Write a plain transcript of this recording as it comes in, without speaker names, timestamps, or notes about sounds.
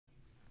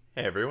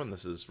Hey everyone,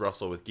 this is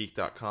Russell with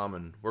Geek.com,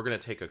 and we're going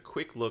to take a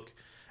quick look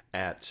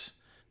at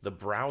the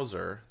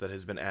browser that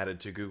has been added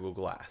to Google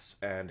Glass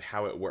and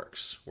how it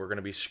works. We're going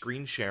to be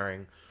screen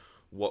sharing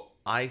what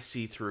I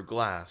see through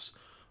Glass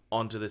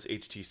onto this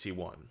HTC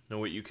One. Now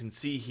what you can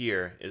see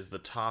here is the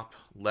top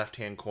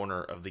left-hand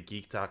corner of the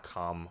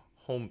Geek.com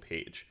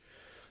homepage.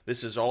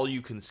 This is all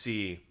you can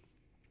see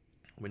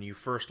when you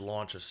first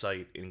launch a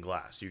site in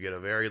Glass. You get a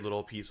very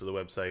little piece of the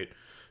website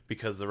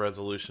because the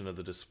resolution of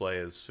the display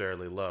is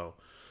fairly low.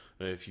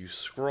 And if you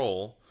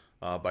scroll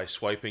by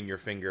swiping your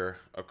finger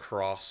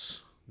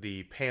across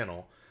the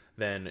panel,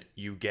 then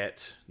you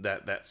get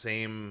that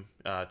same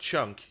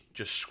chunk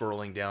just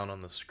scrolling down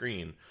on the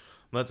screen. And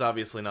that's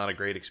obviously not a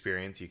great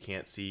experience. You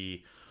can't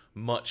see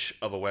much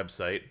of a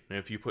website. And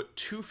if you put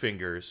two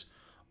fingers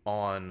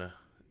on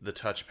the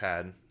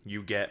touchpad,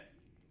 you get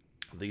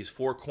these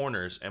four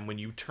corners, and when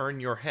you turn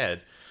your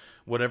head,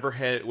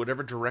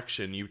 whatever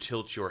direction you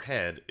tilt your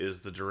head is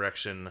the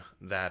direction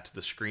that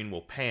the screen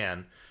will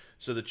pan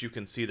so that you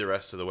can see the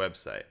rest of the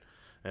website.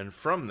 And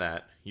from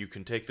that, you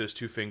can take those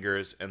two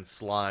fingers and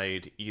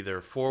slide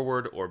either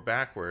forward or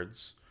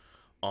backwards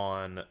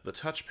on the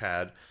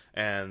touchpad,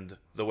 and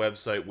the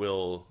website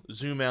will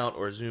zoom out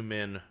or zoom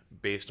in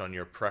based on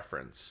your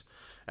preference.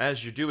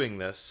 As you're doing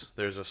this,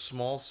 there's a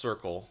small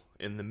circle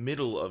in the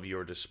middle of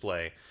your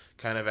display,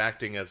 kind of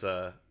acting as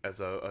a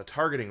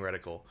targeting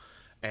reticle.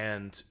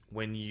 And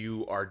when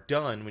you are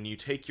done, when you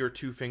take your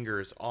two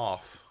fingers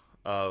off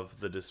of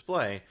the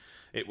display,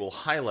 it will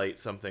highlight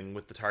something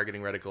with the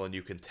targeting reticle, and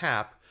you can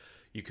tap,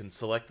 you can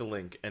select the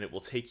link, and it will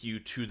take you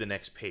to the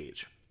next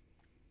page.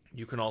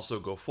 You can also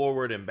go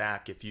forward and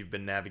back if you've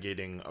been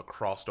navigating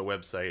across a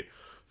website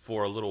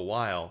for a little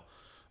while.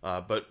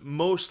 But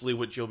mostly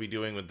what you'll be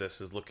doing with this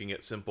is looking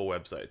at simple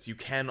websites. You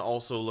can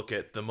also look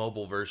at the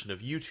mobile version of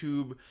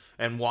YouTube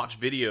and watch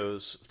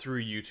videos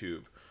through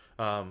YouTube.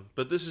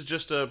 But this is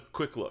just a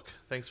quick look.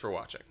 Thanks for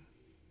watching.